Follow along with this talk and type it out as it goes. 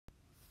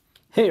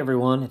Hey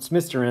everyone, it's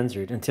Mr.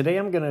 Ensrud, and today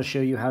I'm going to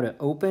show you how to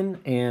open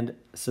and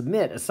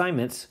submit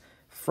assignments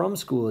from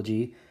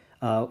Schoology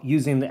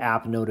using the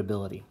app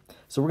Notability.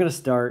 So we're going to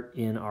start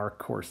in our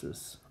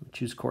courses.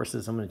 Choose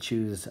courses. I'm going to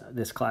choose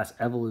this class,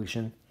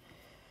 Evolution.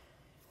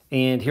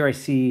 And here I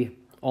see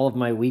all of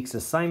my week's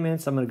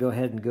assignments. I'm going to go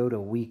ahead and go to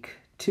week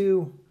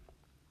 2,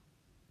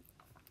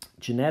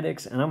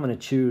 Genetics, and I'm going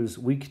to choose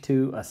week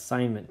 2,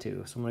 assignment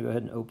 2. So I'm going to go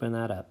ahead and open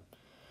that up.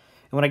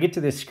 And when I get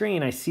to this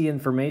screen, I see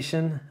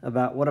information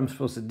about what I'm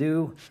supposed to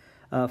do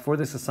for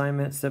this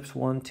assignment, steps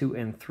 1, 2,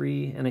 and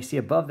 3. And I see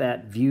above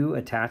that, view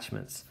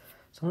attachments.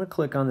 So I'm going to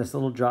click on this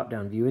little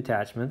drop-down, view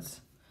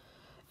attachments.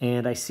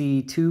 And I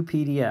see 2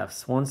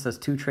 PDFs. One says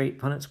 2 trait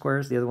Punnett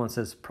squares. The other one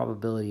says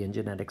probability and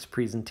genetics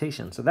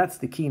presentation. So that's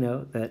the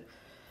keynote that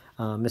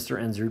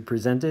Mr. Ensrud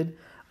presented.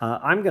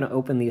 I'm going to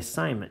open the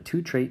assignment,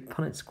 2 trait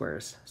Punnett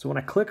squares. So when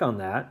I click on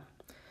that,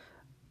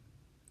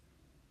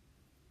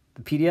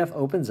 the PDF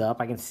opens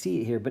up. I can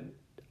see it here, but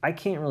I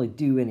can't really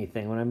do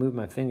anything. When I move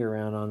my finger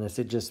around on this,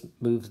 it just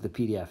moves the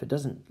PDF. It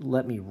doesn't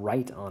let me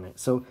write on it.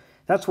 So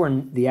that's where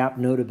the app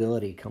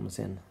Notability comes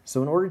in.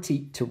 So in order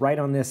to write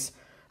on this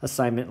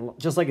assignment,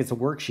 just like it's a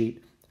worksheet,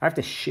 I have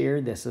to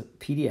share this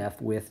PDF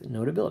with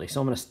Notability.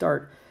 So I'm going to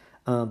start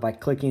by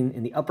clicking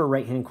in the upper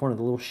right-hand corner,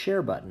 the little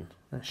share button.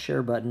 That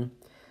share button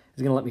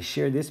is going to let me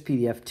share this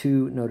PDF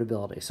to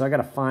Notability. So I got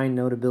to find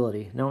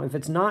Notability. Now, if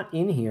it's not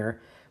in here,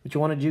 what you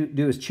want to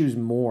do is choose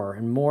More,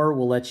 and More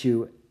will let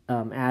you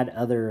add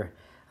other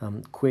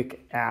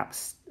quick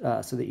apps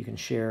so that you can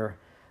share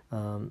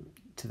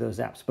to those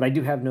apps. But I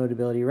do have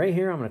Notability right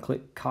here. I'm going to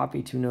click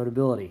Copy to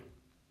Notability.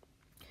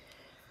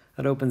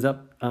 That opens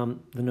up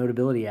the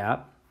Notability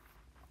app.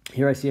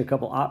 Here I see a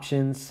couple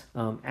options.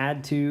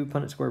 Add to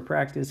Punnett Square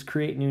Practice,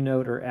 create new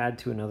note, or add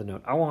to another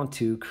note. I want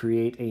to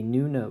create a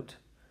new note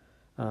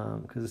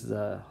because this is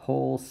a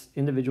whole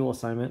individual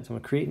assignment. So I'm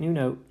going to create new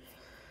note.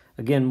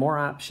 Again, more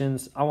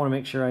options. I want to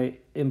make sure I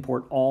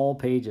import all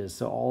pages.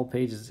 So all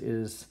pages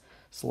is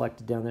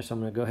selected down there. So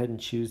I'm going to go ahead and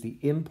choose the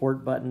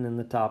import button in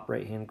the top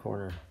right-hand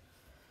corner.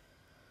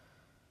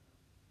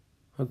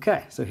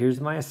 Okay, so here's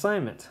my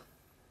assignment.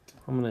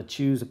 I'm going to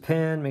choose a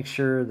pen, make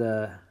sure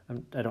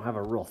I don't have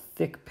a real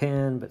thick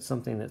pen, but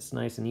something that's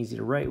nice and easy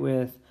to write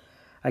with.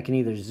 I can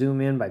either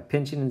zoom in by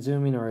pinching and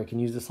zooming, or I can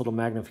use this little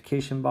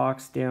magnification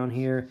box down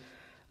here.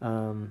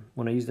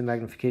 When I use the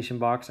magnification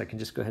box, I can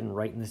just go ahead and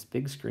write in this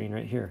big screen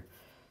right here.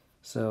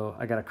 So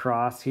I got a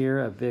cross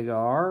here, a big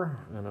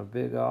R, and a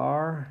big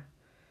R,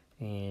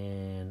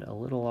 and a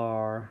little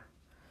R,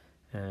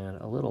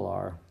 and a little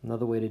R.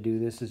 Another way to do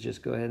this is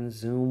just go ahead and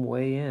zoom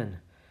way in.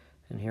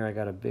 And here I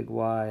got a big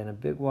Y, and a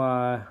big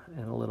Y,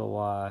 and a little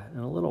Y,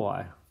 and a little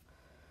Y.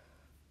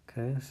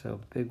 Okay,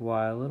 so big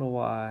Y, little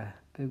Y,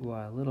 big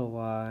Y, little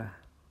Y.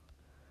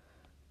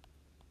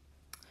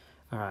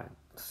 All right,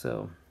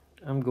 so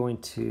I'm going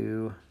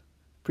to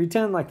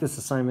pretend like this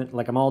assignment,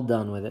 like I'm all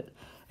done with it.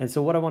 And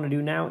so what I want to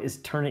do now is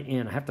turn it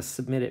in. I have to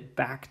submit it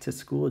back to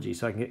Schoology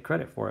so I can get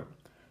credit for it.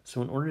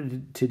 So in order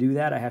to do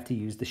that, I have to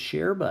use the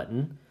share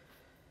button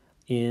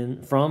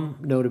from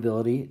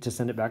Notability to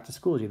send it back to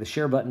Schoology. The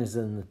share button is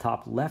in the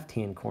top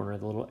left-hand corner,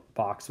 the little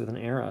box with an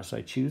arrow. So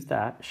I choose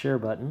that share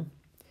button.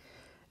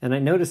 And I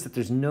notice that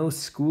there's no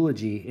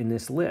Schoology in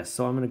this list.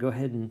 So I'm going to go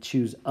ahead and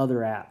choose other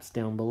apps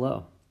down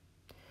below.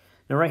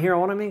 Now right here, I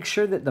want to make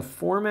sure that the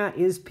format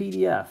is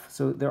PDF.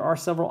 So there are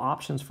several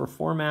options for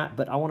format,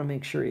 but I want to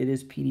make sure it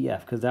is PDF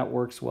because that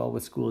works well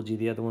with Schoology.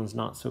 The other one's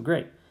not so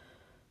great.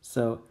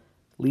 So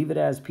leave it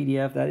as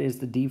PDF. That is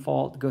the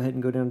default. Go ahead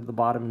and go down to the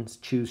bottom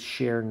and choose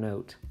Share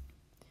Note.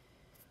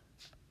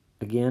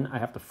 Again, I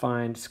have to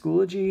find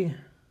Schoology.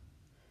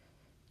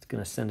 It's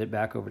going to send it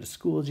back over to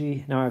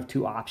Schoology. Now I have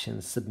 2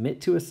 options, Submit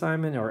to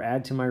Assignment or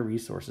Add to My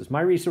Resources.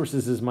 My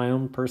Resources is my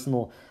own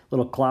personal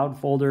little cloud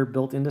folder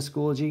built into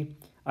Schoology.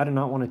 I do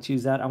not want to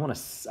choose that. I want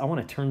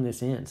to turn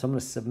this in. So I'm going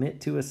to submit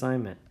to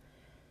assignment.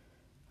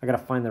 I got to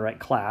find the right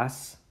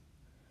class.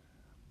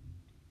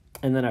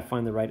 And then I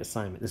find the right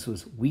assignment. This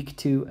was week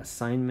 2,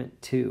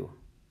 assignment 2.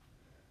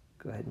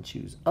 Go ahead and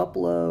choose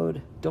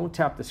upload. Don't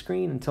tap the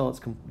screen until it's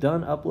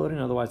done uploading.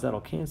 Otherwise, that'll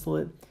cancel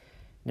it.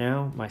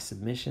 Now my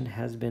submission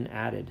has been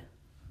added.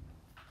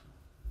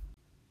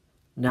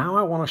 Now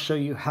I want to show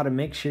you how to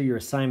make sure your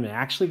assignment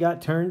actually got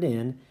turned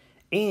in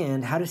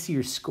and how to see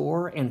your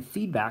score and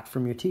feedback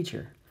from your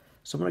teacher.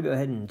 So I'm going to go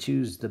ahead and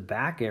choose the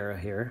back arrow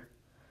here.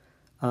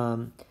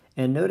 And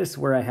notice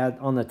where I had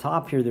on the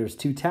top here, there's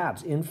 2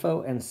 tabs,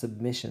 Info and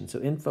Submission. So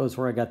Info is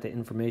where I got the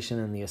information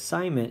and the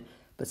assignment,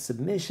 but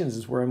Submissions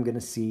is where I'm going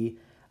to see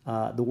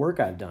the work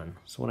I've done.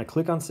 So when I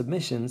click on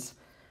Submissions,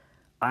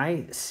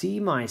 I see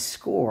my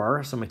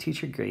score. So my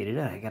teacher graded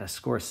it. I got a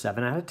score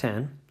 7 out of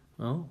 10.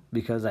 Well,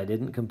 because I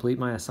didn't complete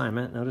my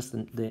assignment. Notice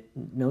the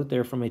note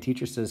there from my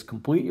teacher says,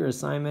 complete your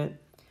assignment.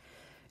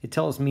 It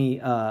tells me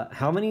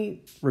how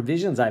many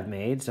revisions I've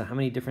made, so how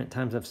many different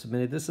times I've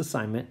submitted this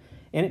assignment,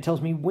 and it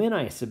tells me when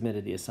I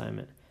submitted the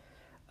assignment.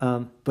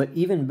 But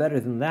even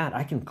better than that,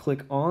 I can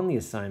click on the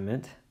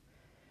assignment,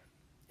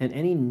 And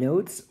any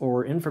notes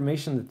or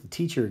information that the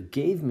teacher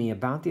gave me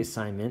about the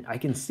assignment, I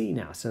can see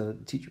now. So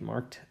the teacher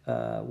marked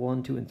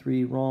 1, 2, and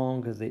 3 wrong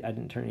because I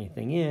didn't turn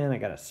anything in. I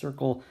got a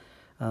circle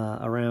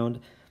around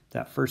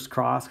that first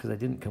cross because I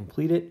didn't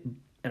complete it.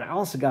 And I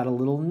also got a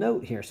little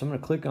note here. So I'm going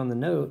to click on the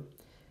note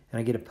and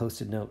I get a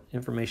posted note,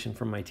 information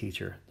from my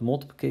teacher. The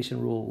multiplication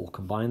rule will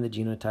combine the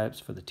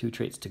genotypes for the two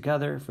traits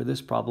together. For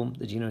this problem,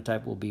 the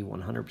genotype will be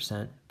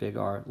 100% big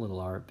R,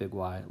 big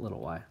Y, little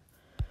y.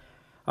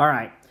 All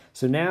right,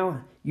 so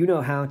now you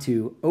know how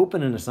to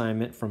open an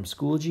assignment from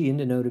Schoology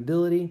into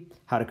Notability,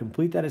 how to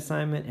complete that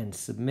assignment and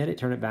submit it,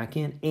 turn it back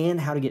in,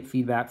 and how to get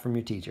feedback from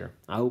your teacher.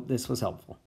 I hope this was helpful.